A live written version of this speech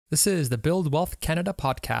This is the Build Wealth Canada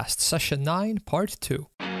podcast, session 9, part 2.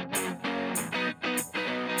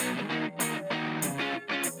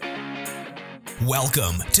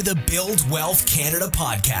 Welcome to the Build Wealth Canada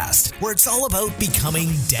podcast, where it's all about becoming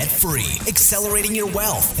debt-free, accelerating your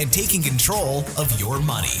wealth, and taking control of your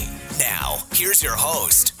money. Now, here's your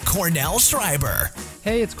host, Cornell Schreiber.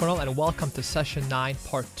 Hey, it's Cornell, and welcome to session 9,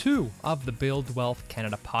 part 2 of the Build Wealth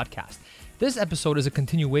Canada podcast. This episode is a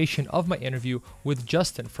continuation of my interview with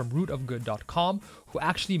Justin from rootofgood.com, who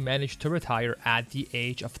actually managed to retire at the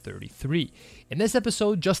age of 33. In this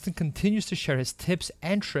episode, Justin continues to share his tips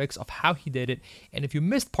and tricks of how he did it. And if you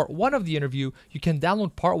missed part 1 of the interview, you can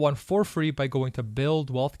download part 1 for free by going to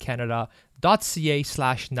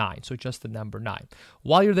buildwealthcanada.ca/9. So just the number 9.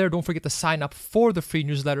 While you're there, don't forget to sign up for the free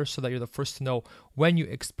newsletter so that you're the first to know when new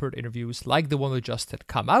expert interviews like the one with Justin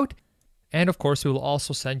come out. And of course, we will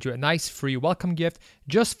also send you a nice free welcome gift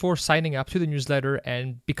just for signing up to the newsletter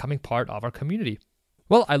and becoming part of our community.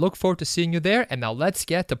 Well, I look forward to seeing you there, and now let's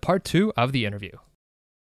get to part 2 of the interview.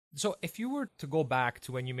 So if you were to go back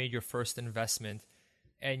to when you made your first investment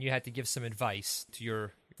and you had to give some advice to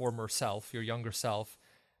your former self, your younger self,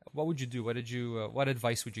 what would you do? What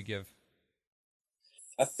advice would you give?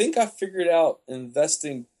 I think I figured out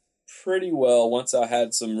investing pretty well once I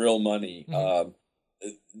had some real money. Mm-hmm.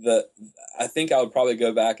 I think I would probably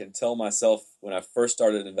go back and tell myself when I first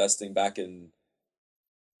started investing back in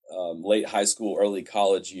late high school, early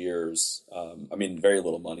college years. Very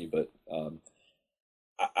little money, but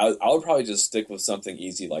I would probably just stick with something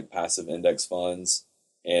easy like passive index funds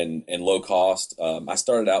and low cost. I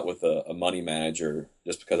started out with a money manager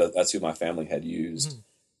just because that's who my family had used.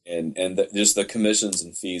 Mm-hmm. And just the commissions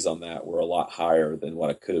and fees on that were a lot higher than what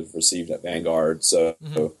I could have received at Vanguard. So,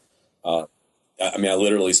 mm-hmm. I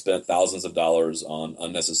literally spent thousands of dollars on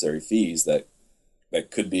unnecessary fees that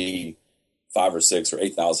could be $5,000 or $6,000 or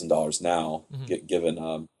 $8,000 now, mm-hmm.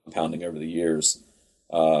 given compounding over the years.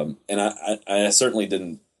 And I certainly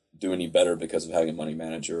didn't do any better because of having a money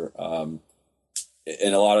manager. And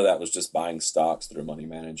a lot of that was just buying stocks through a money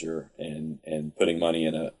manager and putting money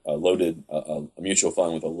in a mutual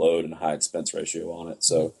fund with a load and a high expense ratio on it.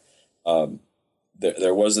 So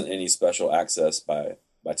there wasn't any special access by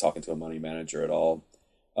talking to a money manager at all.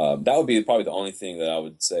 That would be probably the only thing that I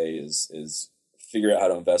would say is figure out how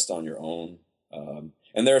to invest on your own.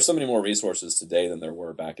 And there are so many more resources today than there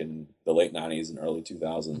were back in the late 90s and early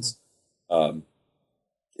 2000s. Mm-hmm.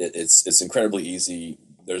 It's incredibly easy.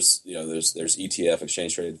 There's ETF,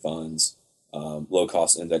 exchange traded funds, low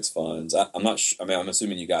cost index funds. I'm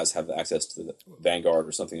assuming you guys have access to the Vanguard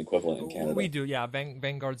or something equivalent in Canada. We do, yeah.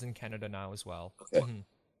 Vanguard's in Canada now as well. Okay. Mm-hmm.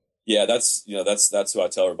 Yeah, that's who I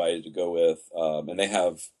tell everybody to go with. And they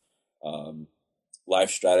have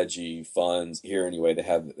life strategy funds here anyway.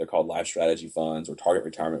 They're called life strategy funds or target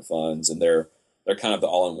retirement funds, and they're kind of the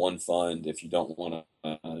all-in-one fund. If you don't want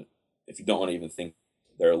to even think,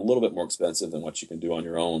 they're a little bit more expensive than what you can do on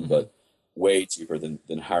your own, mm-hmm. but way cheaper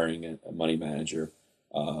than hiring a money manager.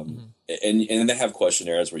 Mm-hmm. And they have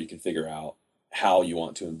questionnaires where you can figure out how you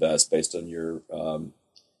want to invest based on your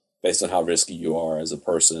based on how risky you are as a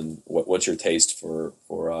person, what's your taste for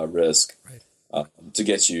risk, right. To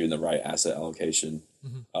get you in the right asset allocation.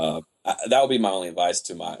 Mm-hmm. That would be my only advice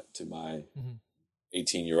to my mm-hmm.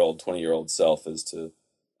 18-year-old, 20-year-old self is to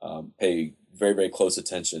pay very, very close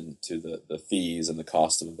attention to the fees and the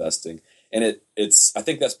cost of investing. And I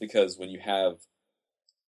think that's because when you have,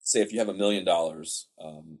 say, if you have $1 million, a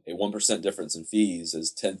 1% difference in fees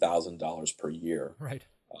is $10,000 per year. Right.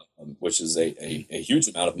 Which is a huge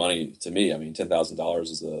amount of money to me. I mean, $10,000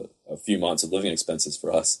 is a few months of living expenses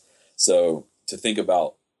for us. So to think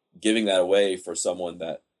about giving that away for someone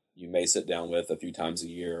that you may sit down with a few times a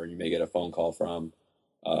year, or you may get a phone call from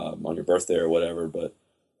on your birthday or whatever, but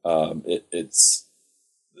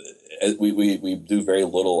we do very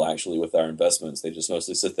little actually with our investments. They just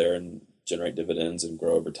mostly sit there and generate dividends and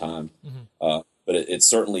grow over time. Mm-hmm. But it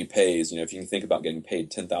certainly pays. If you can think about getting paid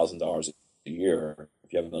 $10,000 a year,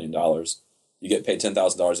 if you have $1 million, you get paid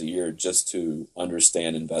 $10,000 a year just to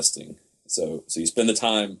understand investing. So you spend the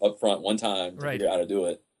time up front one time to figure out how to do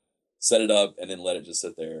it, set it up, and then let it just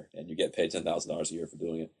sit there, and you get paid $10,000 a year for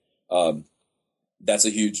doing it. That's a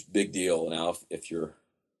huge, big deal. Now, if you're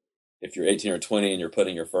 18 or 20 and you're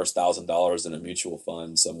putting your first $1,000 in a mutual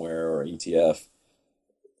fund somewhere or ETF,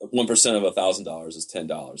 1% of $1,000 is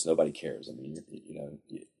 $10. Nobody cares. I mean,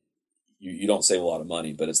 you don't save a lot of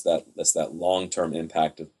money, but that's that long-term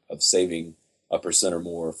impact of saving 1% or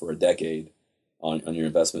more for a decade on your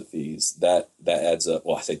investment fees. That adds up.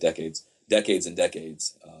 Well, I say decades and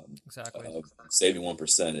decades. Exactly. Saving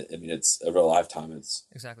 1%. I mean, it's over a lifetime.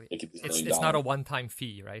 Exactly. It could be $1 It's million. it's not a one-time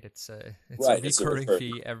fee, right? It's a Right. recurring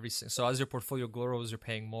fee so as your portfolio grows, you're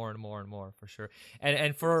paying more and more and more for sure.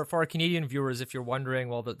 And for our Canadian viewers, if you're wondering,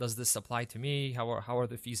 well, does this apply to me? How are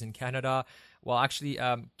the fees in Canada? Well, actually,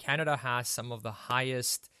 Canada has some of the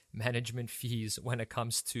highest management fees when it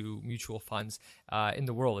comes to mutual funds in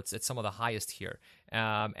the world. It's some of the highest here.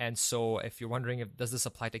 And so if you're wondering if does this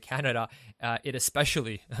apply to Canada, it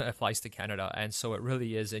especially applies to Canada. And so it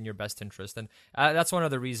really is in your best interest. And that's one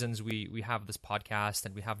of the reasons we have this podcast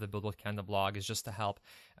and we have the Build Wealth Canada blog, is just to help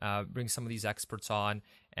bring some of these experts on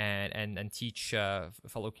and teach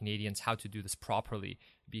fellow Canadians how to do this properly.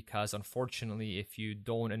 Because unfortunately, if you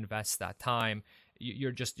don't invest that time,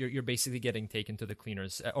 you're basically getting taken to the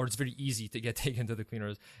cleaners, or it's very easy to get taken to the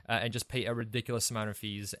cleaners and just pay a ridiculous amount of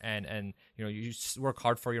fees. And you just work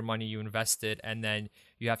hard for your money, you invest it, and then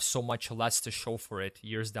you have so much less to show for it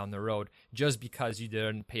years down the road, just because you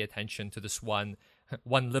didn't pay attention to this one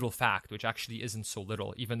little fact, which actually isn't so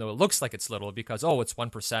little, even though it looks like it's little because, it's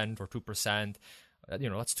 1% or 2%.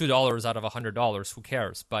 That's $2 out of $100. Who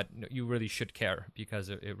cares? But you really should care, because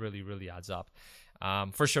it really, really adds up.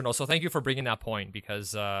 For sure. No. So thank you for bringing that point,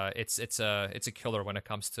 because it's a killer when it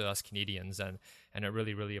comes to us Canadians, and it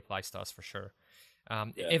really, really applies to us for sure.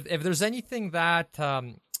 If there's anything that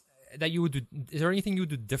you would do, is there anything you would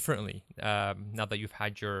do differently now that you've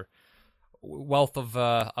had your wealth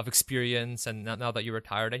of experience, and now that you're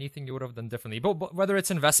retired? Anything you would have done differently, but whether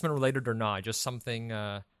it's investment related or not, just something,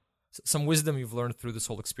 some wisdom you've learned through this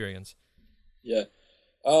whole experience? Yeah.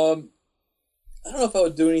 I don't know if I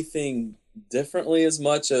would do anything differently as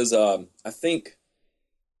much as I think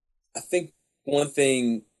one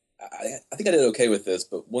thing, I think I did okay with this,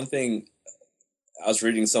 but one thing I was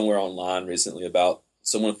reading somewhere online recently about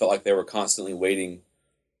someone felt like they were constantly waiting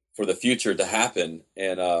for the future to happen,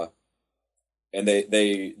 and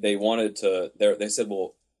they wanted to. They said,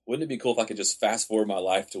 well, wouldn't it be cool if I could just fast forward my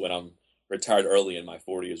life to when I'm retired early in my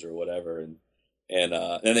 40s or whatever, and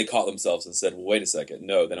then they caught themselves and said, well, wait a second,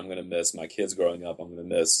 no, then I'm going to miss my kids growing up. I'm going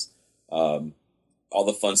to miss all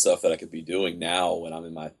the fun stuff that I could be doing now when I'm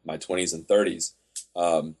in my 20s and 30s.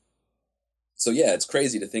 So yeah, it's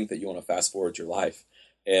crazy to think that you want to fast forward your life.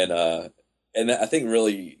 And I think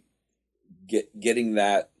really getting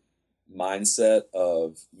that mindset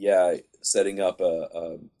of, setting up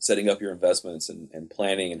your investments and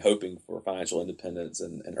planning and hoping for financial independence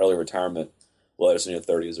and early retirement, whether it's in your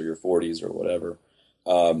 30s or your 40s or whatever.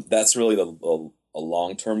 That's really a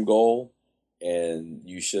long-term goal, and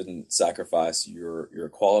you shouldn't sacrifice your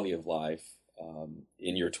quality of life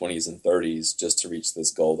in your 20s and 30s just to reach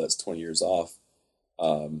this goal that's 20 years off.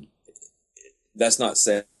 That's not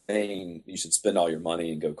saying you should spend all your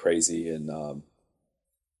money and go crazy and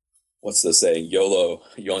what's the saying? YOLO,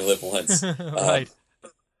 you only live once. Right.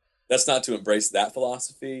 That's not to embrace that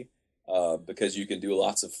philosophy, because you can do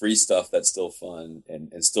lots of free stuff that's still fun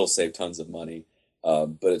and still save tons of money.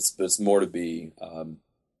 But it's more to be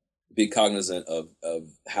cognizant of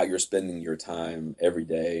how you're spending your time every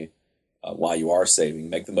day while you are saving.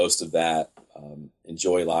 Make the most of that.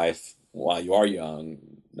 Enjoy life while you are young.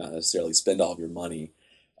 Not necessarily spend all of your money.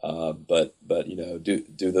 But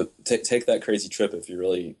take that crazy trip if you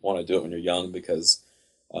really want to do it when you're young, because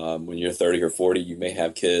when you're 30 or 40, you may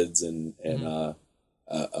have kids and a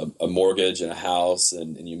mortgage and a house,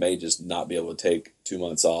 and you may just not be able to take 2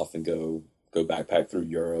 months off and go backpack through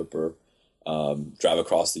Europe or drive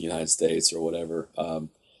across the United States or whatever.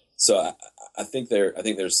 So I think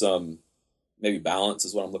there's some maybe balance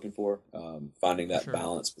is what I'm looking for. Finding that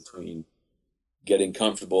balance between getting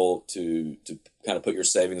comfortable to kind of put your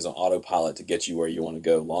savings on autopilot to get you where you want to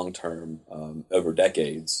go long term over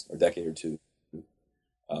decades or decade or two,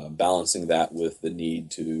 balancing that with the need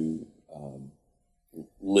to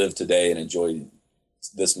live today and enjoy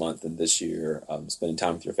this month and this year, spending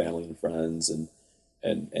time with your family and friends, and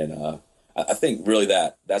I think really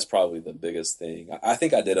that's probably the biggest thing. I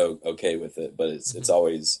think I did okay with it, but it's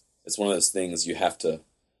always one of those things you have to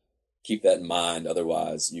keep that in mind.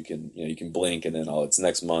 Otherwise, you can blink and then it's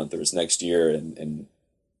next month or it's next year, and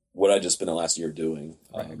what I just spent the last year doing.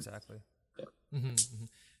 Right, exactly. Yeah. Mm-hmm.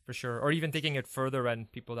 For sure. Or even taking it further,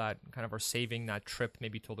 and people that kind of are saving that trip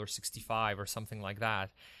maybe till they're 65 or something like that.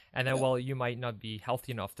 And then, you might not be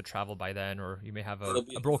healthy enough to travel by then, or you may have a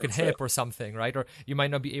broken hip or something, right? Or you might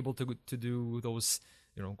not be able to do those,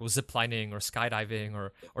 go ziplining or skydiving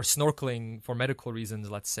or snorkeling for medical reasons,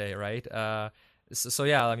 let's say, right? So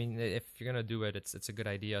yeah, I mean, if you're gonna do it, it's a good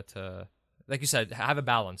idea to, like you said, have a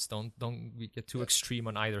balance. Don't get too extreme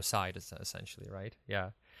on either side, essentially, right? Yeah.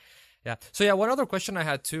 Yeah. So yeah, one other question I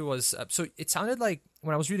had too was, so it sounded like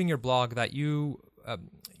when I was reading your blog that you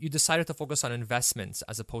decided to focus on investments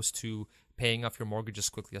as opposed to paying off your mortgage as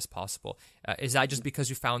quickly as possible. Is that just because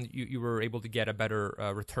you found you were able to get a better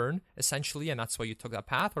return essentially, and that's why you took that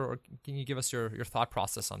path, or can you give us your thought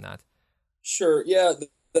process on that? Sure. Yeah.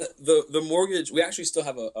 The mortgage, we actually still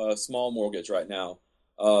have a small mortgage right now.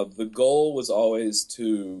 The goal was always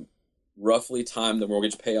to roughly time the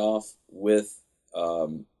mortgage payoff with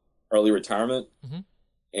early retirement. Mm-hmm.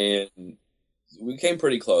 And we came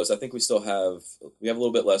pretty close. I think we have a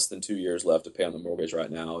little bit less than 2 years left to pay on the mortgage right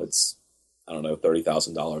now. It's, I don't know,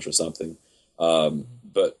 $30,000 or something.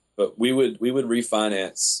 But we would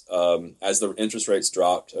refinance as the interest rates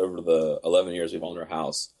dropped over the 11 years we've owned our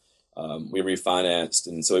house. We refinanced,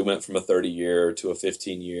 and so we went from a 30-year to a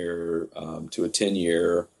 15-year to a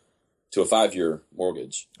 10-year to a 5-year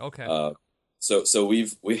mortgage. Okay. So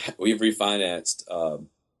we've refinanced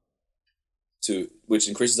to which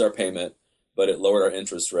increases our payment, but it lowered our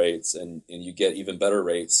interest rates, and you get even better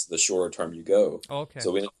rates the shorter term you go. Okay.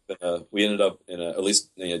 So we ended up in a at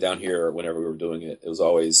least down here whenever we were doing it, it was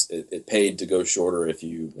always it paid to go shorter if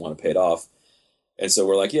you want to pay it off. And so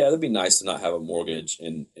we're like, yeah, it'd be nice to not have a mortgage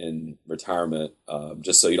in retirement,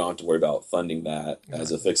 just so you don't have to worry about funding that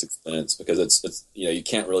as a fixed expense, because it's you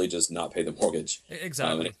can't really just not pay the mortgage.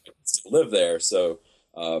 Exactly. And live there. So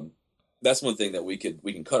that's one thing that we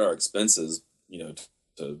can cut our expenses,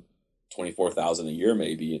 to 24,000 a year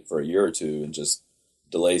maybe for a year or two, and just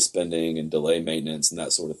delay spending and delay maintenance and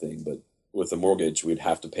that sort of thing. But with a mortgage, we'd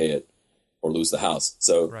have to pay it or lose the house.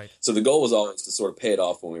 So, Right. So the goal was always to sort of pay it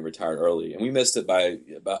off when we retired early, and we missed it by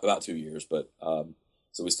about 2 years. But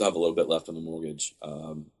so we still have a little bit left on the mortgage,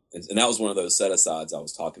 and that was one of those set asides I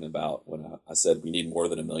was talking about when I said we need more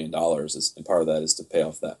than $1 million, and part of that is to pay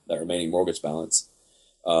off that remaining mortgage balance.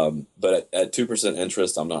 But at 2%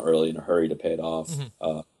 interest, I'm not really in a hurry to pay it off,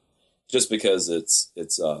 just because it's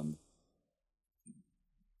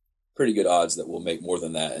pretty good odds that we'll make more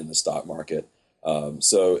than that in the stock market.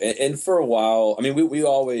 So for a while, I mean, we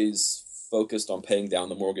always focused on paying down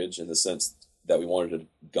the mortgage in the sense that we wanted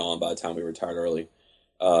it gone by the time we retired early.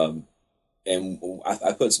 And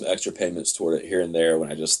I put some extra payments toward it here and there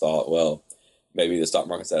when I just thought, well, maybe the stock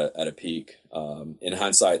market's at a peak. In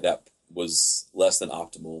hindsight, that was less than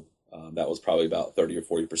optimal. That was probably about 30 or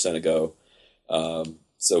 40% ago.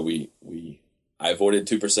 So I avoided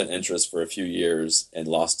 2% interest for a few years and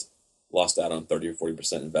lost out on 30 or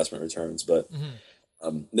 40% investment returns. But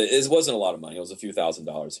it wasn't a lot of money. It was a few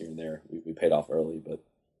 $1,000s here and there. We paid off early, but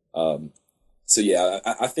so yeah,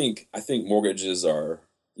 I think mortgages are,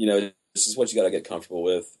 it's just what you got to get comfortable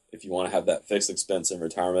with if you want to have that fixed expense in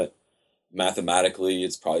retirement. Mathematically,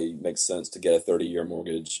 it's probably makes sense to get a 30-year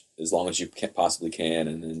mortgage as long as you possibly can,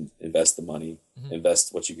 and then invest the money,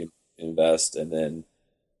 invest what you can invest, and then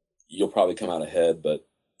you'll probably come out ahead. But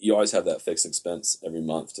you always have that fixed expense every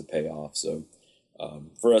month to pay off. So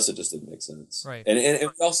for us, it just didn't make sense. Right. And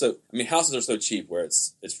also, I mean, houses are so cheap where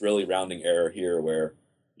it's really rounding error here where,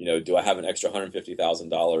 do I have an extra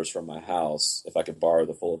 $150,000 from my house if I could borrow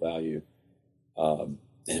the full value?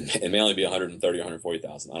 It may only be 130 or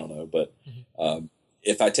 140,000. I don't know. But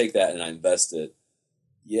if I take that and I invest it,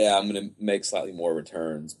 yeah, I'm going to make slightly more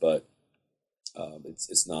returns, but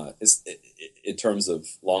it's not. In terms of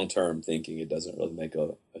long-term thinking, it doesn't really make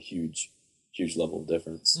a huge level of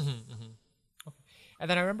difference. Okay. And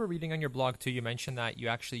then I remember reading on your blog too, you mentioned that you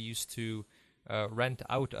actually used to rent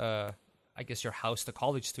out, I guess, your house to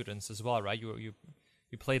college students as well, right?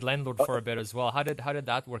 You played landlord for a bit as well. How did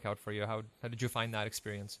that work out for you? How did you find that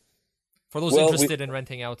experience? For those interested in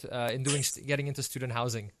renting out, in getting into student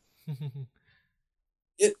housing.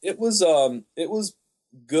 It was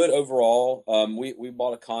good overall. We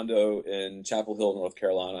bought a condo in Chapel Hill, North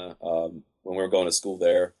Carolina, when we were going to school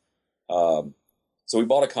there. So we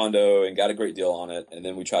bought a condo and got a great deal on it, and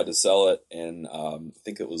then we tried to sell it in I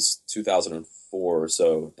think it was 2004 or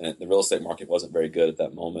so, and the real estate market wasn't very good at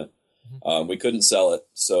that moment. We couldn't sell it,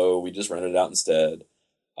 so we just rented it out instead,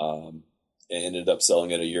 and ended up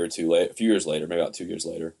selling it a few years later, maybe about 2 years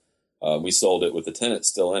later. We sold it with the tenants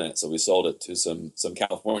still in it. So we sold it to some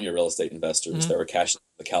California real estate investors that were cashing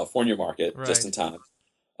the California market just in time.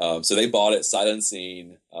 So they bought it sight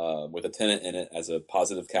unseen with a tenant in it as a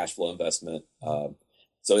positive cash flow investment.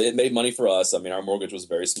 So it made money for us. I mean, our mortgage was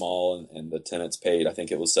very small, and the tenants paid, I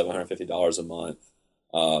think it was $750 a month.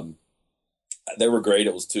 They were great.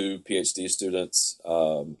 It was 2 PhD students,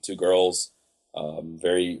 2 girls,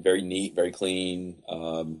 very, very neat, very clean.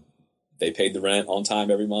 They paid the rent on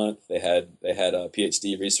time every month. They had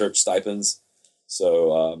PhD research stipends.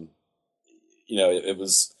 So, it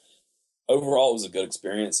was overall, it was a good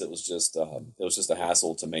experience. It was just a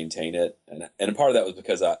hassle to maintain it, and part of that was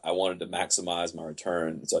because I wanted to maximize my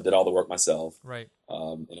return, so I did all the work myself. Right.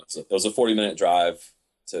 And it was a 40-minute drive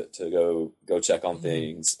to go check on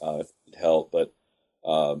things if it could help. But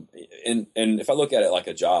and if I look at it like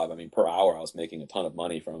a job, I mean, per hour I was making a ton of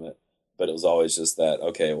money from it, but it was always just that,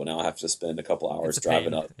 okay, well, now I have to spend a couple hours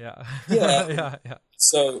driving up. Yeah. Yeah. Yeah.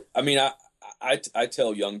 So I mean, I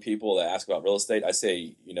tell young people that ask about real estate, I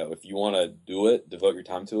say, if you want to do it, devote your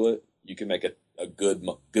time to it, you can make a good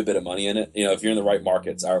bit of money in it. If you're in the right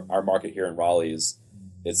markets, our market here in Raleigh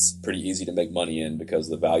it's pretty easy to make money in because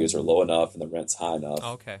the values are low enough and the rent's high enough.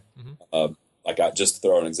 Okay. Mm-hmm. Just to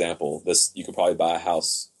throw an example, you could probably buy a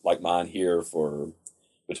house like mine here for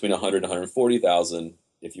between 100 and 140,000.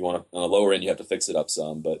 If you want to, on the lower end, you have to fix it up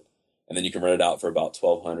some, and then you can rent it out for about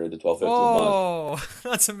 1,200 to 1,250 a month. Oh,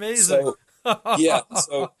 that's amazing. So, yeah.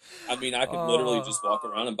 So, I mean, I could literally just walk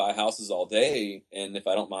around and buy houses all day. And if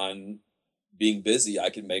I don't mind being busy,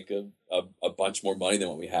 I can make a bunch more money than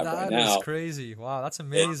what we have right now. That is crazy. Wow, that's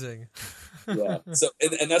amazing. Yeah. So,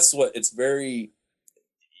 and that's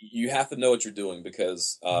you have to know what you're doing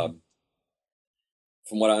because, from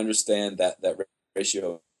what I understand, that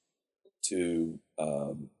ratio to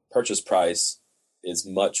purchase price is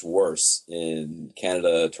much worse in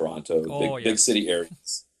Canada, Toronto, big city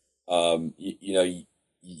areas.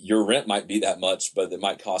 Your rent might be that much, but it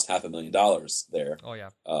might cost $500,000 there. Oh yeah.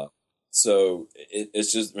 So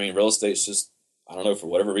it's just, I mean, real estate's just, I don't know, for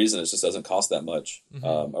whatever reason, it just doesn't cost that much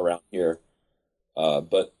around here.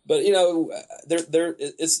 But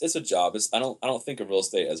it's a job. I don't think of real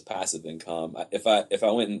estate as passive income. If I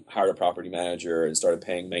went and hired a property manager and started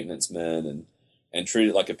paying maintenance men and treated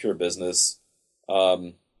it like a pure business,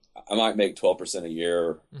 I might make 12% a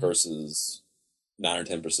year versus 9 or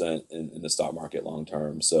 10% in the stock market long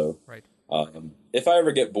term. So, right. If I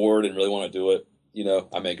ever get bored and really want to do it,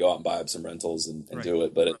 I may go out and buy up some rentals and do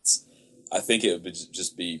it. But I think it would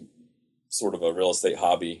just be sort of a real estate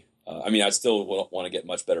hobby. I mean, I still want to get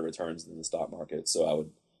much better returns than the stock market, so I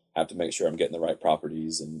would have to make sure I'm getting the right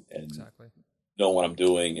properties and exactly know what I'm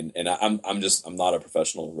doing. And I'm not a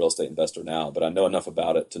professional real estate investor now, but I know enough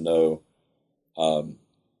about it to know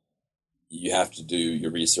you have to do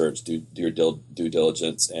your research, do your due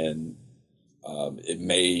diligence, and it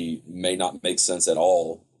may not make sense at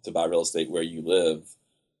all to buy real estate where you live,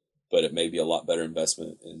 but it may be a lot better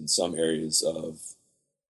investment in some areas of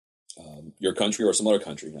your country or some other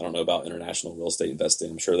country. I don't know about international real estate investing.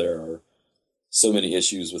 I'm sure there are so many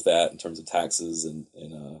issues with that in terms of taxes and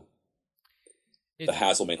the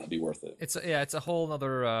hassle may not be worth it. It's a whole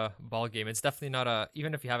other ball game. It's definitely not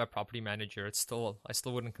even if you have a property manager, I still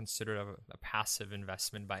wouldn't consider it a passive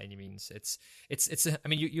investment by any means. I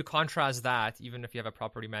mean, you contrast that, even if you have a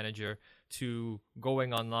property manager, to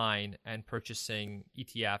going online and purchasing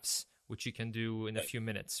ETFs, which you can do in a few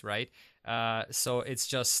minutes, right? So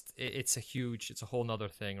it's a whole nother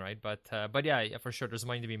thing, right? But yeah, for sure, there's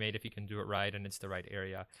money to be made if you can do it right and it's the right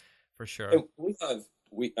area, for sure.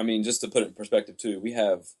 I mean, just to put it in perspective too, we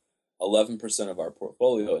have 11% of our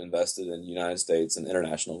portfolio invested in United States and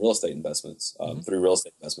international real estate investments through real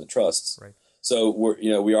estate investment trusts. Right. So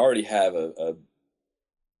we already have I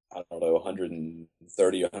don't know, $130,000,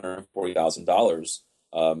 $140,000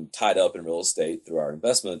 tied up in real estate through our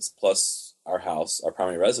investments, plus our house, our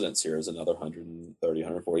primary residence here is another $130,000,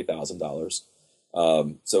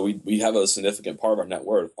 $140,000. So we have a significant part of our net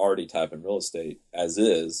worth already tied up in real estate as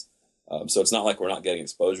is. So it's not like we're not getting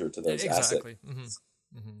exposure to those assets. Exactly.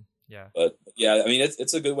 Yeah. But yeah, I mean,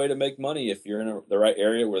 it's a good way to make money if you're in the right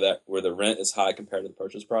area where the rent is high compared to the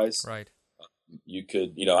purchase price. Right. You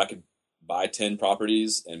could, I could buy 10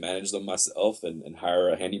 properties and manage them myself and hire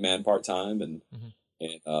a handyman part-time and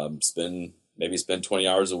spend 20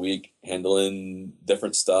 hours a week handling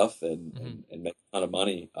different stuff and make a ton of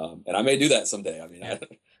money. And I may do that someday. I mean,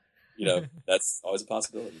 that's always a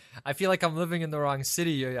possibility. I feel like I'm living in the wrong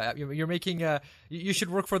city. You're making you should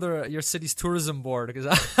work for your city's tourism board, because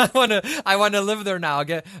I want to live there now.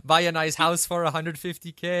 Buy a nice house for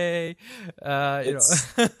 $150K.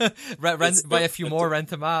 Buy a few more, rent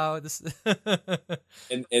them out.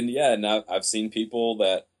 and I've seen people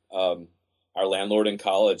that our landlord in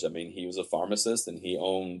college. I mean, he was a pharmacist and he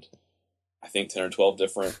owned, I think, 10 or 12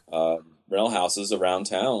 different rental houses around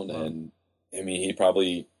town. Wow. And I mean,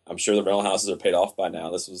 I'm sure the rental houses are paid off by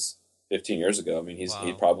now. This was 15 years ago. I mean,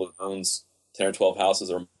 he probably owns 10 or 12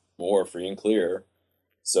 houses or more free and clear.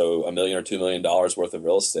 So $1 million or $2 million worth of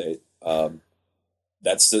real estate.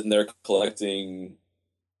 That's sitting there collecting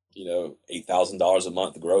 $8,000 a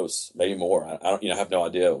month gross, maybe more. I don't, have no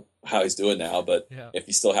idea how he's doing now, but Yeah. if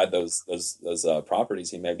he still had those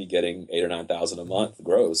properties, he may be getting 8 or 9,000 a month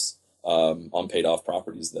gross on paid off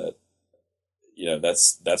properties that,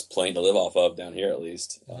 that's plain to live off of down here, at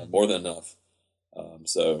least, more than enough.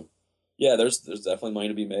 So yeah, there's definitely money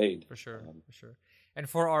to be made. For sure. For sure. And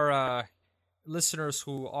for our listeners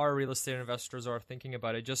who are real estate investors or are thinking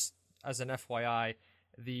about it, just as an FYI,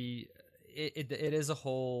 it is a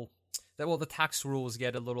whole the tax rules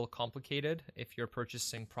get a little complicated if you're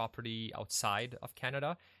purchasing property outside of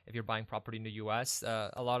Canada. If you're buying property in the US,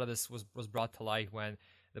 a lot of this was brought to light when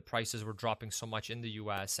the prices were dropping so much in the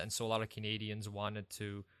US, and so a lot of Canadians wanted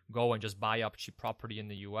to go and just buy up cheap property in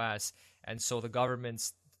the US, and so the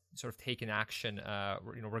government's sort of taken action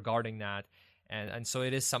regarding that. And so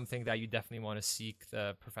it is something that you definitely want to seek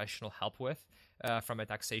the professional help with from a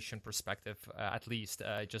taxation perspective, at least,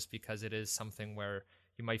 just because it is something where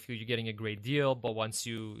you might feel you're getting a great deal, but once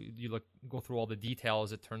you go through all the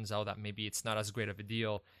details, it turns out that maybe it's not as great of a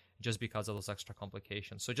deal just because of those extra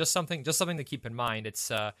complications. So just something to keep in mind.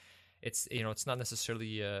 It's not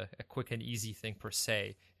necessarily a quick and easy thing per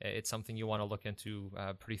se. It's something you want to look into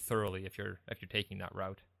pretty thoroughly if you're taking that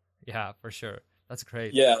route. Yeah, for sure. That's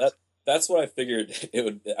great. Yeah, that's what I figured it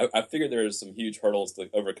would. I figured there was some huge hurdles to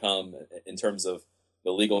overcome in terms of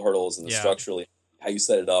the legal hurdles and the structurally how you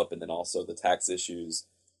set it up, and then also the tax issues.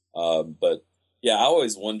 But yeah, I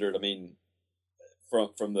always wondered. I mean,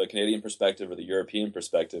 from the Canadian perspective or the European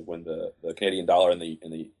perspective, when the Canadian dollar and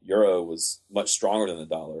the euro was much stronger than the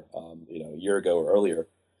dollar, a year ago or earlier,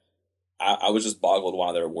 I was just boggled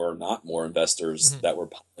why there were not more investors that were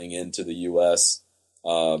piling into the U.S.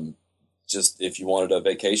 Just if you wanted a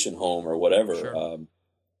vacation home or whatever, sure.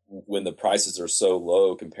 When the prices are so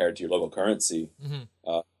low compared to your local currency,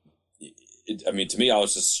 to me, I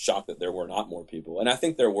was just shocked that there were not more people. And I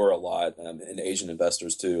think there were a lot, and Asian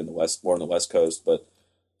investors too, in the West, more on the West Coast. But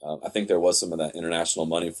I think there was some of that international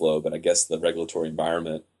money flow. But I guess the regulatory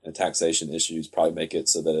environment and taxation issues probably make it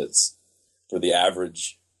so that it's, for the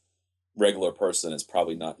average regular person, it's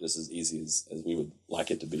probably not just as easy as we would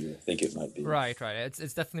like it to be or think it might be. Right.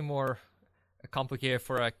 It's definitely more complicated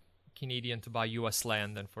for a Canadian to buy U.S.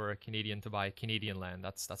 land than for a Canadian to buy Canadian land.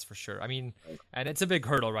 That's for sure. I mean, and it's a big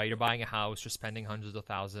hurdle, right? You're buying a house, you're spending hundreds of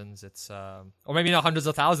thousands. It's or maybe not hundreds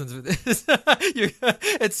of thousands.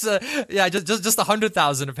 It's just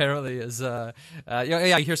 100,000 apparently is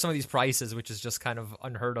you hear some of these prices, which is just kind of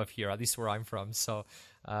unheard of here, at least where I'm from. So.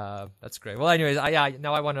 That's great. Well, anyways,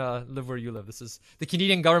 now I want to live where you live. The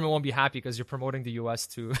Canadian government won't be happy because you're promoting the U.S.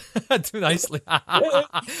 too nicely.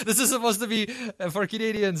 This is supposed to be for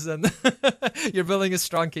Canadians, and you're building a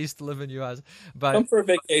strong case to live in U.S. But come for a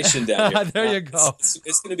vacation down here. There you go.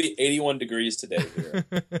 It's going to be 81 degrees today here.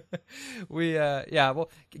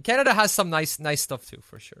 Well, Canada has some nice stuff too,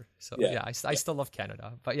 for sure. So I still love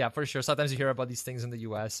Canada, but yeah, for sure. Sometimes you hear about these things in the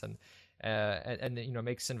U.S. and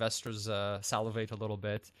makes investors salivate a little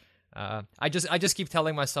bit. I just keep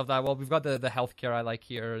telling myself that, well, we've got the healthcare I like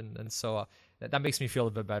here, and so that makes me feel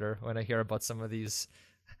a bit better when I hear about some of these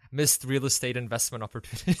missed real estate investment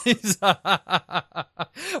opportunities.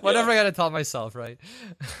 Whatever I gotta tell myself, right?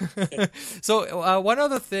 So one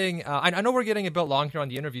other thing, I know we're getting a bit long here on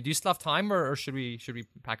the interview. Do you still have time, or should we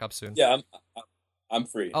pack up soon? Yeah, I'm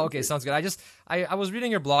free. Oh, okay, sounds good. I was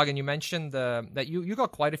reading your blog, and you mentioned that you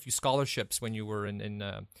got quite a few scholarships when you were in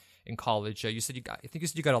college. You said you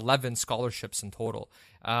got 11 scholarships in total.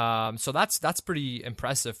 So that's pretty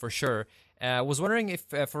impressive for sure. I was wondering if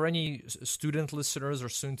for any student listeners or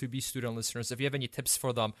soon-to-be student listeners, if you have any tips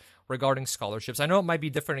for them regarding scholarships. I know it might be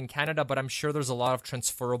different in Canada, but I'm sure there's a lot of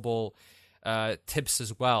transferable tips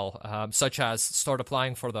as well, such as start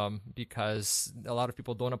applying for them, because a lot of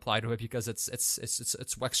people don't apply to it because it's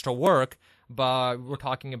extra work. But we're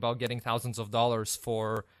talking about getting thousands of dollars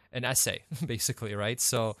for an essay, basically, right?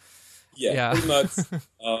 So yeah. Pretty much.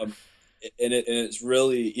 And it's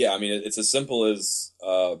really I mean, it's as simple as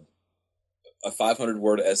a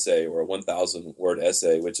 500-word essay or a 1,000-word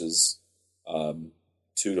essay, which is 2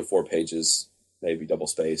 to 4 pages, maybe double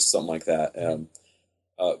spaced, something like that.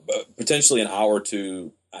 But potentially an hour or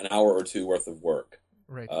two worth of work,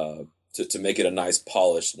 right? To make it a nice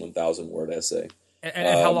polished 1,000-word essay.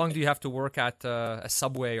 And how long do you have to work at a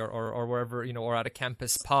Subway or wherever, or at a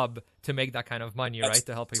campus pub to make that kind of money, right?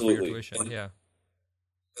 To help pay for your tuition, yeah.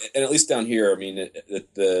 And at least down here, I mean,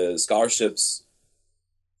 the scholarships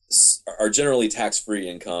are generally tax-free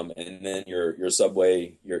income, and then your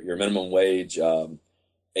Subway, your minimum wage,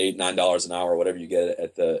 $8-9 an hour, whatever you get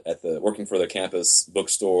at the working for the campus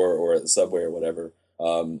bookstore or at the Subway or whatever,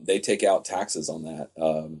 they take out taxes on that,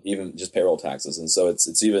 even just payroll taxes, and so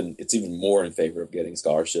it's even more in favor of getting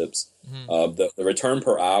scholarships. The return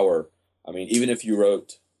per hour. I mean, even if you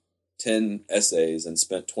wrote 10 essays and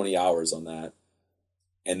spent 20 hours on that,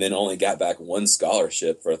 and then only got back one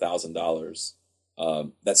scholarship for $1,000,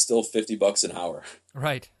 that's still $50 an hour.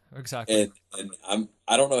 Right. Exactly. And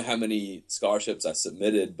I don't know how many scholarships I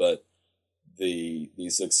submitted, but the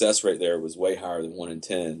success rate there was way higher than 1 in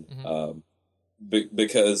 10.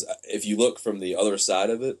 Because if you look from the other side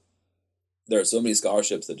of it, there are so many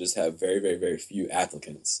scholarships that just have very, very, very few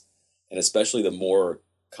applicants. And especially the more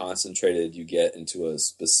concentrated you get into a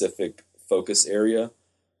specific focus area,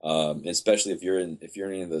 especially if you're in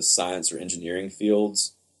any of the science or engineering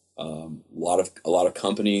fields, a lot of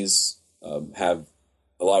companies have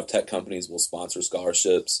a lot of tech companies will sponsor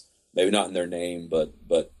scholarships, maybe not in their name, but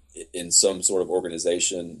in some sort of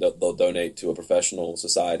organization. They'll donate to a professional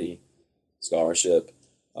society scholarship.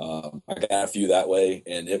 I got a few that way,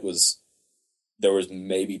 and there was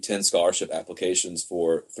maybe 10 scholarship applications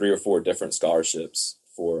for 3 or 4 different scholarships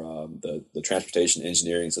for the Transportation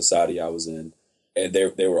Engineering Society I was in. And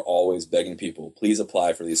they were always begging people, please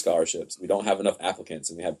apply for these scholarships. We don't have enough applicants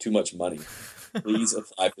and we have too much money. Please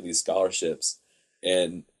apply for these scholarships.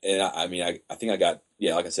 And I mean, I think I got,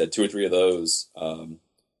 like I said, 2 or 3 of those,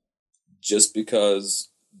 just because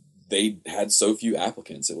they had so few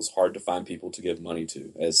applicants. It was hard to find people to give money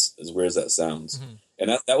to, as weird as that sounds. And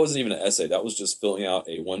that wasn't even an essay. That was just filling out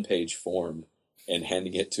a 1-page form and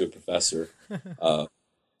handing it to a professor.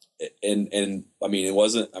 And I mean, it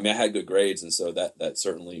wasn't, I mean, I had good grades, and so that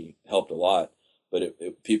certainly helped a lot, but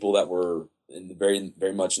people that were in very,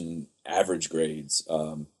 very much in average grades,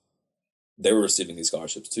 they were receiving these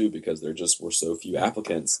scholarships too, because there just were so few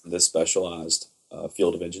applicants in this specialized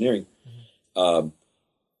field of engineering. And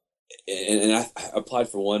I applied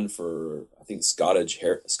for one for, I think, Scottish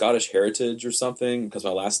Heritage or something, because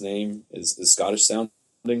my last name is Scottish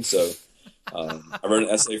sounding. So I wrote an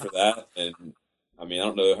essay for that, and I mean, I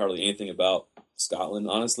don't know hardly anything about Scotland,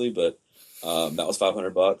 honestly, but that was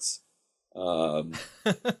 $500.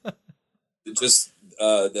 Just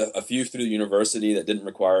a few through the university that didn't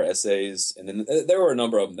require essays, and then there were a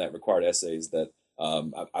number of them that required essays that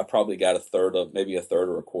I probably got maybe a third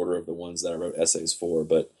or a quarter of the ones that I wrote essays for.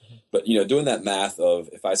 But doing that math of,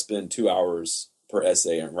 if I spend 2 hours per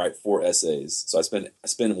essay and write 4 essays, so I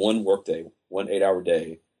spend one workday, 1 8-hour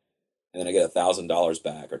day, and then I get $1,000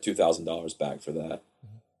 back or $2,000 back for that.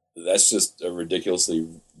 That's just a ridiculously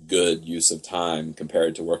good use of time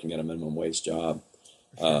compared to working at a minimum wage job.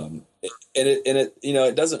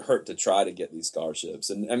 It doesn't hurt to try to get these scholarships,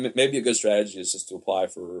 and maybe a good strategy is just to apply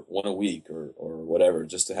for one a week or whatever,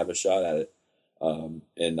 just to have a shot at it.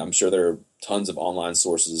 And I'm sure there are tons of online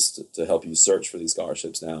sources to help you search for these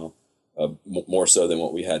scholarships now, more so than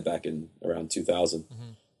what we had back in around 2000.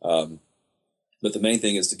 But the main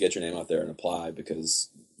thing is to get your name out there and apply, because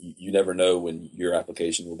you never know when your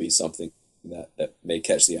application will be something that may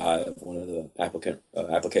catch the eye of one of the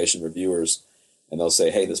application reviewers. And they'll say,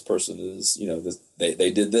 hey, this person is,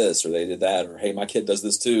 they did this or they did that, or hey, my kid does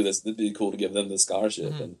this too. It'd be cool to give them this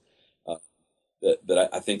scholarship. And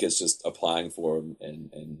I think it's just applying for them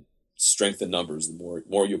and strength in numbers. The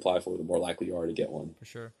more you apply for, the more likely you are to get one. For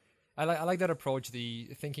sure. I like that approach, the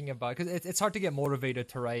thinking about, because it's hard to get motivated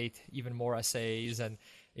to write even more essays and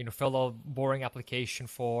fill out boring application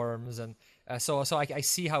forms, and so I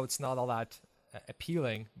see how it's not all that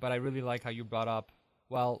appealing. But I really like how you brought up,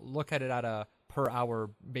 well, look at it at a per hour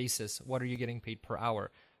basis. What are you getting paid per hour?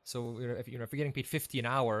 So if you're getting paid $50 an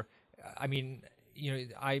hour, I mean,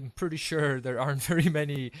 I'm pretty sure there aren't very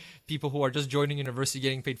many people who are just joining university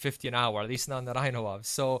getting paid $50 an hour, at least none that I know of.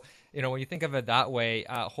 So, when you think of it that way,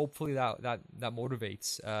 hopefully that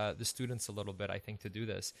motivates the students a little bit, I think, to do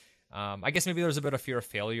this. I guess maybe there's a bit of fear of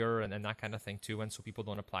failure and that kind of thing too, and so people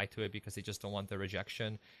don't apply to it because they just don't want the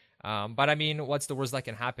rejection. But I mean, what's the worst that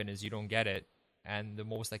can happen is you don't get it. And the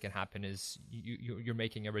most that can happen is you're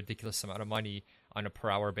making a ridiculous amount of money on a per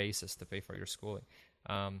hour basis to pay for your schooling.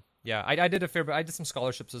 I did some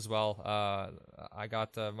scholarships as well. I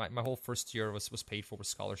got my whole first year was paid for with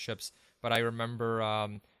scholarships. But I remember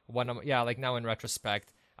now in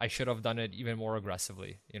retrospect, I should have done it even more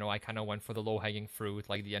aggressively. I kind of went for the low hanging fruit,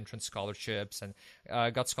 like the entrance scholarships, and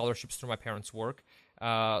got scholarships through my parents' work.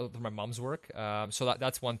 Through my mom's work. So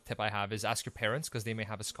that's one tip I have, is ask your parents, because they may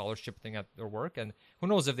have a scholarship thing at their work, and who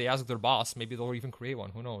knows, if they ask their boss, maybe they'll even create one.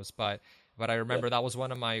 Who knows? But I remember that was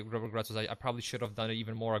one of my regrets, was I probably should have done it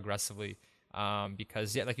even more aggressively,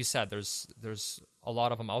 because like you said, there's a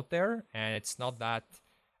lot of them out there, and it's not that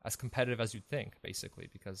as competitive as you'd think, basically,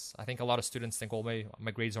 because I think a lot of students think, well,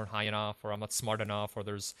 my grades aren't high enough, or I'm not smart enough, or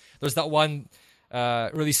there's that one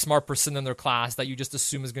really smart person in their class that you just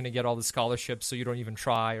assume is going to get all the scholarships, so you don't even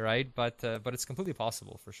try, right? But it's completely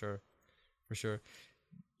possible, for sure.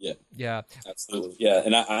 Yeah. Absolutely. Yeah,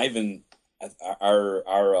 and I even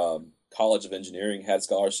our College of Engineering had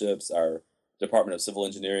scholarships. Our Department of Civil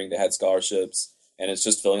Engineering, they had scholarships, and it's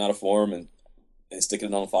just filling out a form and sticking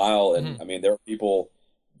it on file. And I mean, there are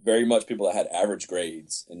very much people that had average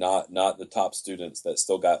grades, and not the top students that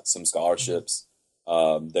still got some scholarships.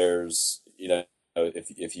 There's,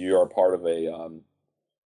 if you are part of a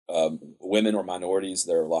women or minorities,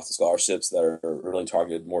 there are lots of scholarships that are really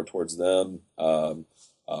targeted more towards them.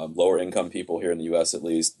 Lower income people here in the U.S., at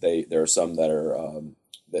least, there are some that are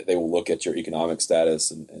that they will look at your economic status,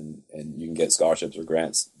 and you can get scholarships or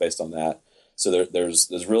grants based on that. So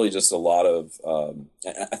there's really just a lot of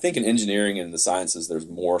I think in engineering and the sciences there's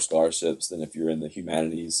more scholarships than if you're in the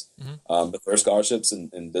humanities. But there are scholarships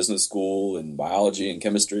in business school and biology and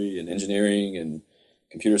chemistry and engineering and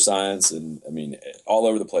computer science, and I mean all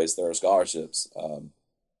over the place there are scholarships.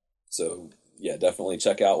 So yeah, definitely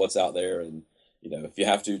check out what's out there, and if you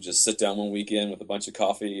have to, just sit down one weekend with a bunch of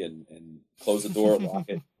coffee and close the door, lock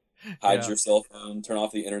it, hide your cell phone, turn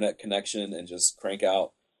off the internet connection, and just crank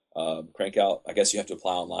out. I guess you have to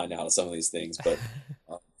apply online now to some of these things, but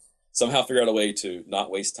somehow figure out a way to not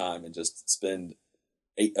waste time and just spend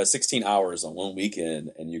 16 hours on one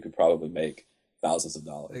weekend, and you could probably make thousands of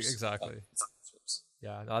dollars. Exactly.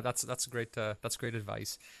 Yeah, no, that's great. That's great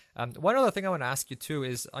advice. One other thing I want to ask you too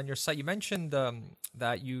is, on your site you mentioned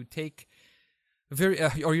that you take or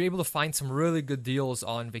you're able to find some really good deals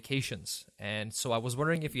on vacations, and so I was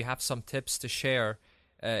wondering if you have some tips to share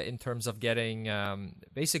in terms of getting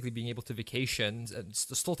basically being able to vacation and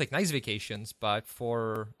still take nice vacations, but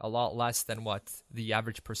for a lot less than what the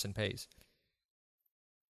average person pays.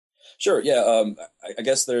 Sure. Yeah. I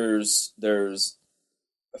guess there's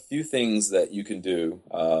a few things that you can do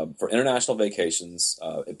for international vacations.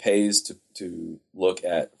 It pays to look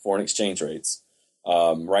at foreign exchange rates.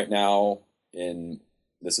 Right now,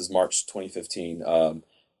 this is March 2015.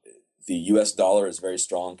 The U.S. dollar is very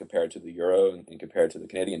strong compared to the euro and compared to the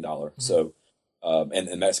Canadian dollar. So,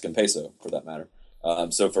 and Mexican peso for that matter.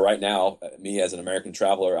 So for right now, me as an American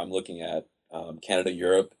traveler, I'm looking at Canada,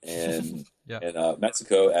 Europe, and and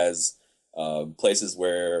Mexico as places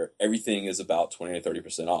where everything is about 20 to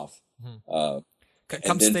 30% off.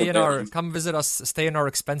 Come visit us, stay in our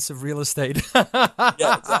expensive real estate.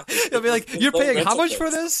 Yeah, exactly. You'll be like, you're paying how much for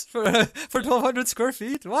this? For 1,200 square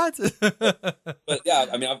feet? What? But yeah,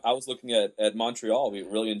 I mean, I was looking at Montreal. We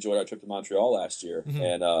really enjoyed our trip to Montreal last year,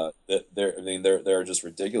 and there are just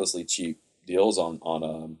ridiculously cheap deals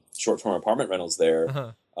on short-term apartment rentals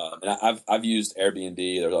there. And I've used Airbnb.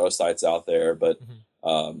 There's other sites out there, but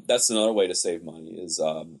that's another way to save money. Is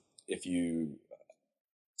some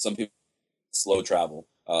people slow travel.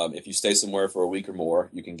 If you stay somewhere for a week or more,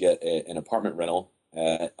 you can get an apartment rental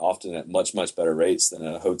often at much better rates than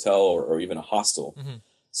a hotel or even a hostel.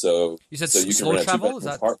 So you said you slow travel. Is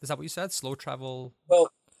that what you said? Slow travel.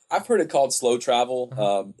 Well, I've heard it called slow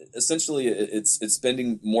travel. Essentially, it's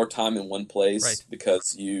spending more time in one place, right?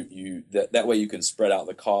 Because that way you can spread out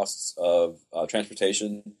the costs of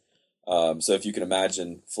transportation. So if you can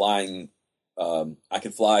imagine flying, I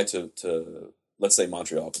could fly to let's say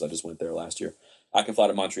Montreal, because I just went there last year. I can fly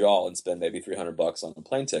to Montreal and spend maybe $300 on a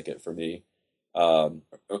plane ticket for me.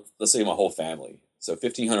 Let's say my whole family. So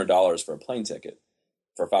 $1,500 for a plane ticket,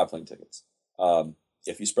 for 5 plane tickets.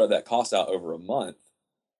 If you spread that cost out over a month,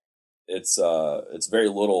 it's very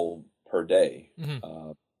little per day,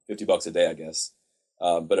 $50 a day, I guess.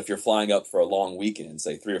 But if you're flying up for a long weekend,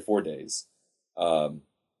 say 3 or 4 days,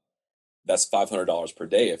 that's $500 per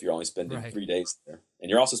day if you're only spending 3 days there. And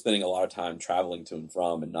you're also spending a lot of time traveling to and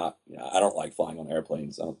from, and not, I don't like flying on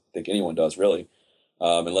airplanes. I don't think anyone does really,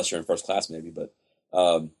 unless you're in first class maybe. But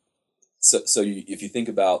if you think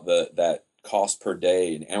about that cost per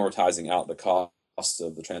day and amortizing out the cost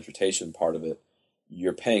of the transportation part of it,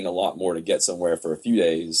 you're paying a lot more to get somewhere for a few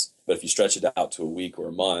days. But if you stretch it out to a week or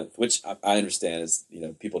a month, which I understand is,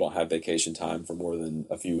 people don't have vacation time for more than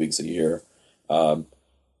a few weeks a year.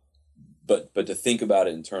 But to think about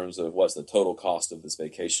it in terms of what's the total cost of this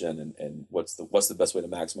vacation and what's the best way to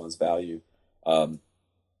maximize value,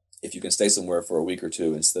 if you can stay somewhere for a week or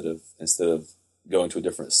two instead of going to a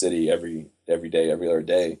different city every other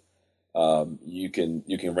day, you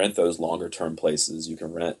can rent those longer term places. You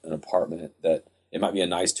can rent an apartment that it might be a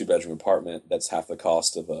nice 2-bedroom apartment that's half the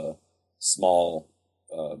cost of a small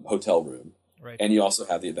hotel room, right? And you also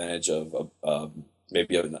have the advantage of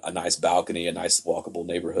maybe a nice balcony, a nice walkable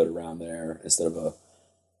neighborhood around there instead of a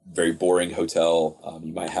very boring hotel.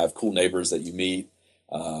 You might have cool neighbors that you meet.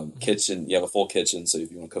 Kitchen, you have a full kitchen, so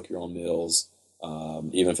if you want to cook your own meals,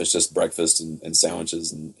 even if it's just breakfast and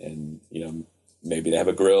sandwiches, and maybe they have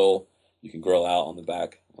a grill, you can grill out on the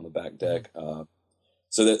back deck.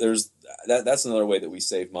 So that that's another way that we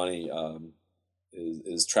save money,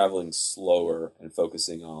 is traveling slower and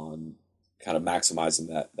focusing on kind of maximizing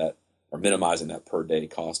that or minimizing that per day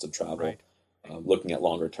cost of travel. Right. Looking at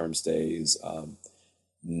longer term stays,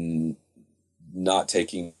 not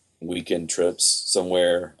taking weekend trips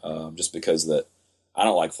somewhere, just because that I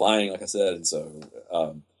don't like flying, like I said. And so,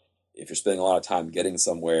 if you're spending a lot of time getting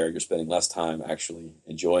somewhere, you're spending less time actually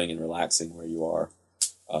enjoying and relaxing where you are.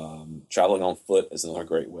 Traveling on foot is another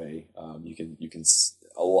great way.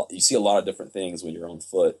 You see a lot of different things when you're on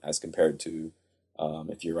foot as compared to,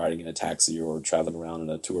 if you're riding in a taxi or traveling around in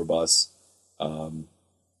a tour bus. And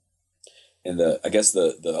I guess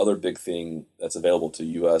the other big thing that's available to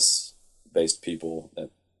U.S. based people that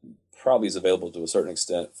probably is available to a certain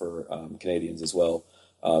extent for Canadians as well.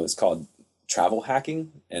 It's called travel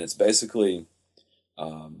hacking, and it's basically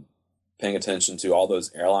paying attention to all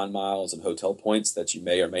those airline miles and hotel points that you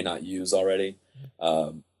may or may not use already,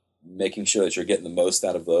 making sure that you're getting the most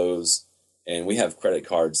out of those. And we have credit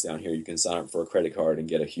cards down here. You can sign up for a credit card and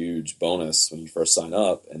get a huge bonus when you first sign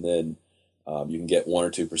up, and then you can get 1 or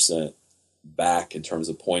 2% back in terms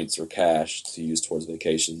of points or cash to use towards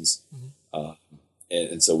vacations.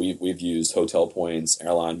 And so we've used hotel points,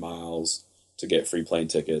 airline miles to get free plane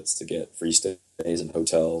tickets, to get free stays in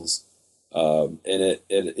hotels. And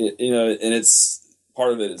it's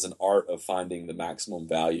part of it is an art of finding the maximum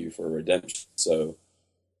value for redemption. So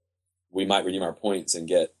we might redeem our points and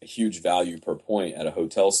get a huge value per point at a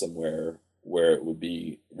hotel somewhere where it would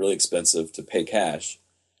be really expensive to pay cash,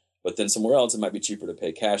 but then somewhere else it might be cheaper to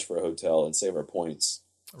pay cash for a hotel and save our points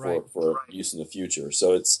for use in the future.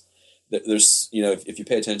 So there's if you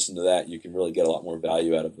pay attention to that, you can really get a lot more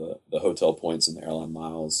value out of the hotel points and the airline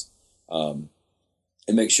miles, and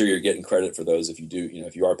make sure you're getting credit for those. If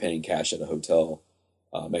you are paying cash at a hotel,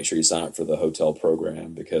 make sure you sign up for the hotel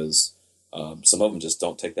program, because some of them just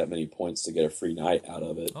don't take that many points to get a free night out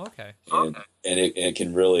of it. Okay. And it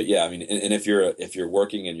can really, and if you're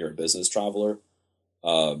working and you're a business traveler,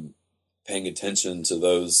 paying attention to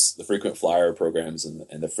the frequent flyer programs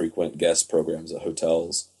and the frequent guest programs at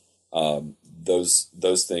hotels,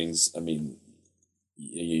 those things,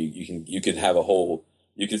 you can have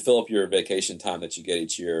you can fill up your vacation time that you get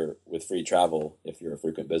each year with free travel if you're a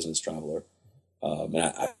frequent business traveler.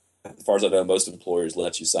 As far as I know, most employers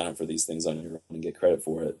let you sign up for these things on your own and get credit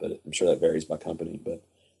for it, but I'm sure that varies by company. But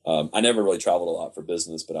I never really traveled a lot for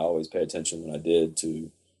business, but I always pay attention when I did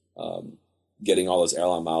to getting all those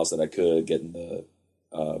airline miles that I could, getting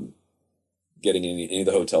any of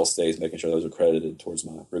the hotel stays, making sure those are credited towards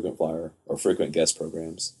my frequent flyer or frequent guest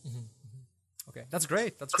programs. Okay, that's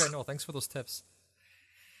great. No, thanks for those tips.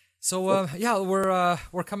 So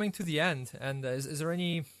we're coming to the end, and is there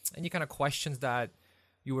any kind of questions that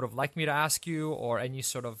you would have liked me to ask you, or any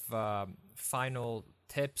sort of final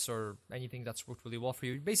tips or anything that's worked really well for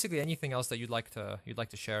you? Basically, anything else that you'd like to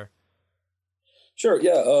share. Sure.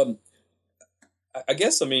 Yeah. I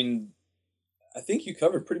guess. I think you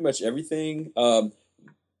covered pretty much everything. I'll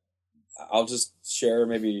just share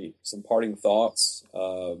maybe some parting thoughts.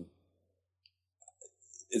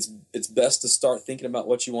 It's best to start thinking about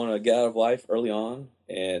what you want to get out of life early on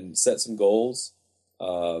and set some goals.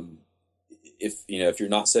 If you're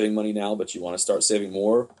not saving money now, but you want to start saving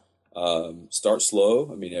more, start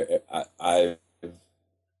slow. I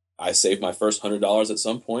saved my first $100 at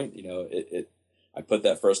some point. I put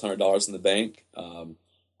that first $100 in the bank.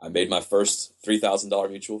 I made my first $3,000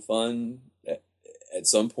 mutual fund at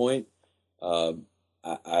some point.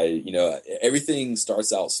 Everything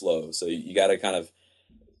starts out slow, so you got to kind of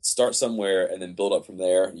start somewhere and then build up from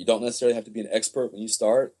there. You don't necessarily have to be an expert when you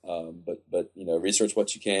start, but research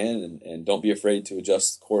what you can, and don't be afraid to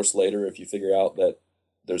adjust course later if you figure out that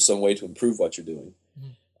there's some way to improve what you're doing.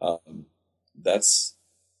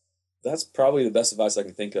 That's probably the best advice I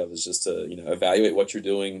can think of, is just to evaluate what you're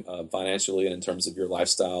doing financially and in terms of your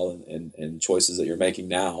lifestyle and choices that you're making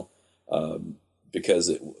now, because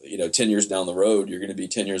 10 years down the road you're going to be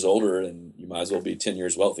 10 years older, and you might as well be 10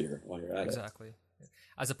 years wealthier while you're at it. Exactly.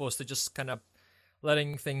 As opposed to just kind of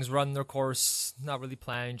letting things run their course, not really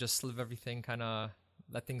planning, just live everything, kind of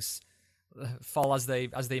let things fall as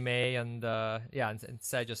they may, and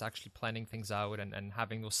instead just actually planning things out and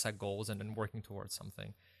having those set goals and working towards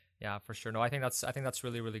something. Yeah, for sure. No, I think that's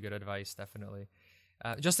really, really good advice, definitely.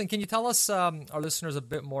 Justin, can you tell us, our listeners, a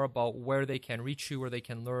bit more about where they can reach you, where they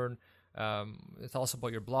can learn? Tell us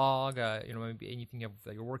about your blog, maybe anything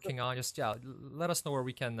that you're working on. Just, let us know where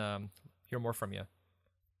we can hear more from you.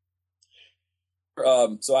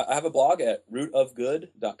 So I have a blog at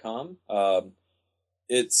rootofgood.com.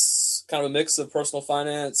 It's kind of a mix of personal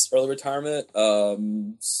finance, early retirement.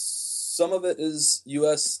 Some of it is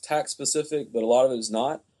U.S. tax specific, but a lot of it is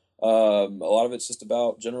not. A lot of it's just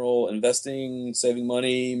about general investing, saving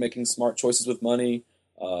money, making smart choices with money,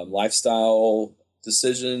 lifestyle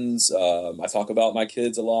decisions. I talk about my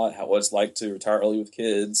kids a lot, what it's like to retire early with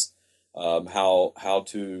kids, how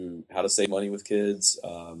to save money with kids.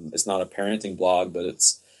 It's not a parenting blog, but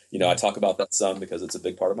it's, I talk about that some because it's a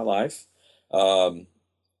big part of my life.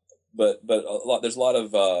 But there's a lot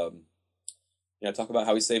of, I talk about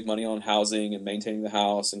how we save money on housing and maintaining the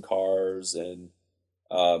house and cars and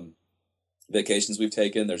vacations we've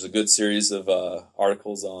taken. There's a good series of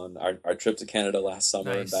articles on our trip to Canada last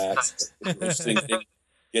summer and back. It's interesting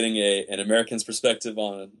getting an American's perspective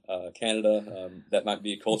on Canada that might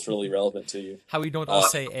be culturally relevant to you. How we don't all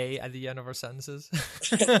say "a" at the end of our sentences.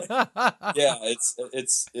 Yeah,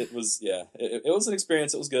 it was an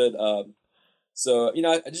experience. It was good. So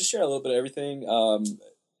I just share a little bit of everything,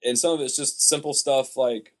 and some of it's just simple stuff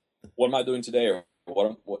like what am I doing today,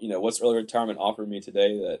 or what's early retirement offered me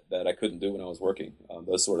today that I couldn't do when I was working,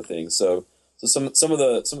 those sort of things. So some of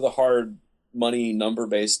the hard money number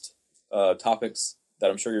based topics that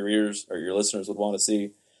I'm sure your readers or your listeners would want to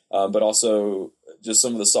see, but also just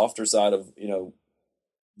some of the softer side of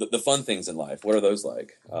the fun things in life. What are those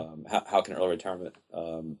like? How can early retirement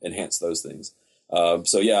enhance those things?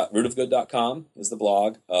 Rootofgood.com is the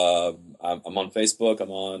blog. I'm on Facebook.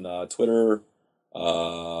 I'm on Twitter,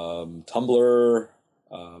 Tumblr,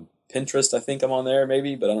 Pinterest. I think I'm on there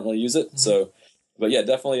maybe, but I don't really use it. Mm-hmm. So, but yeah,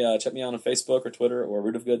 definitely check me out on Facebook or Twitter or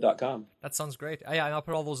rootofgood.com. That sounds great. Yeah, and I'll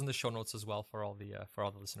put all those in the show notes as well for all the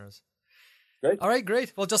listeners. Great. All right,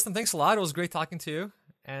 great. Well, Justin, thanks a lot. It was great talking to you.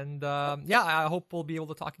 And I hope we'll be able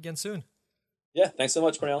to talk again soon. Yeah, thanks so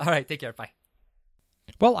much, Cornell. All right, take care. Bye.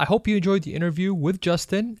 Well, I hope you enjoyed the interview with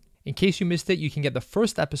Justin. In case you missed it, you can get the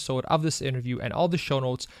first episode of this interview and all the show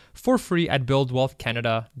notes for free at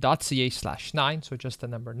buildwealthcanada.ca/9, so just the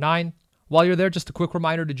number 9. While you're there, just a quick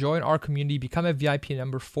reminder to join our community, become a VIP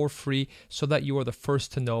member for free so that you are the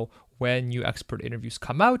first to know when new expert interviews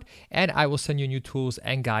come out, and I will send you new tools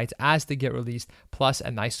and guides as they get released, plus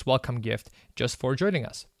a nice welcome gift just for joining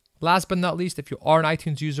us. Last but not least, if you are an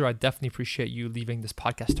iTunes user, I definitely appreciate you leaving this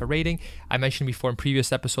podcast a rating. I mentioned before in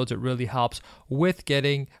previous episodes, it really helps with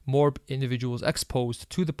getting more individuals exposed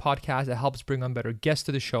to the podcast. It helps bring on better guests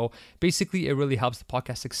to the show. Basically, it really helps the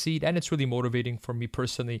podcast succeed, and it's really motivating for me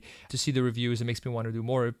personally to see the reviews. It makes me want to do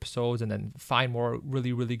more episodes and then find more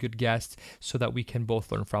really, really good guests so that we can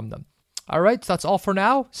both learn from them. All right, so that's all for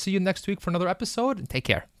now. See you next week for another episode, and take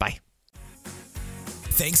care. Bye.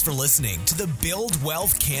 Thanks for listening to the Build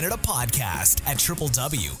Wealth Canada podcast at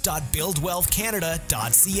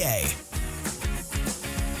www.buildwealthcanada.ca.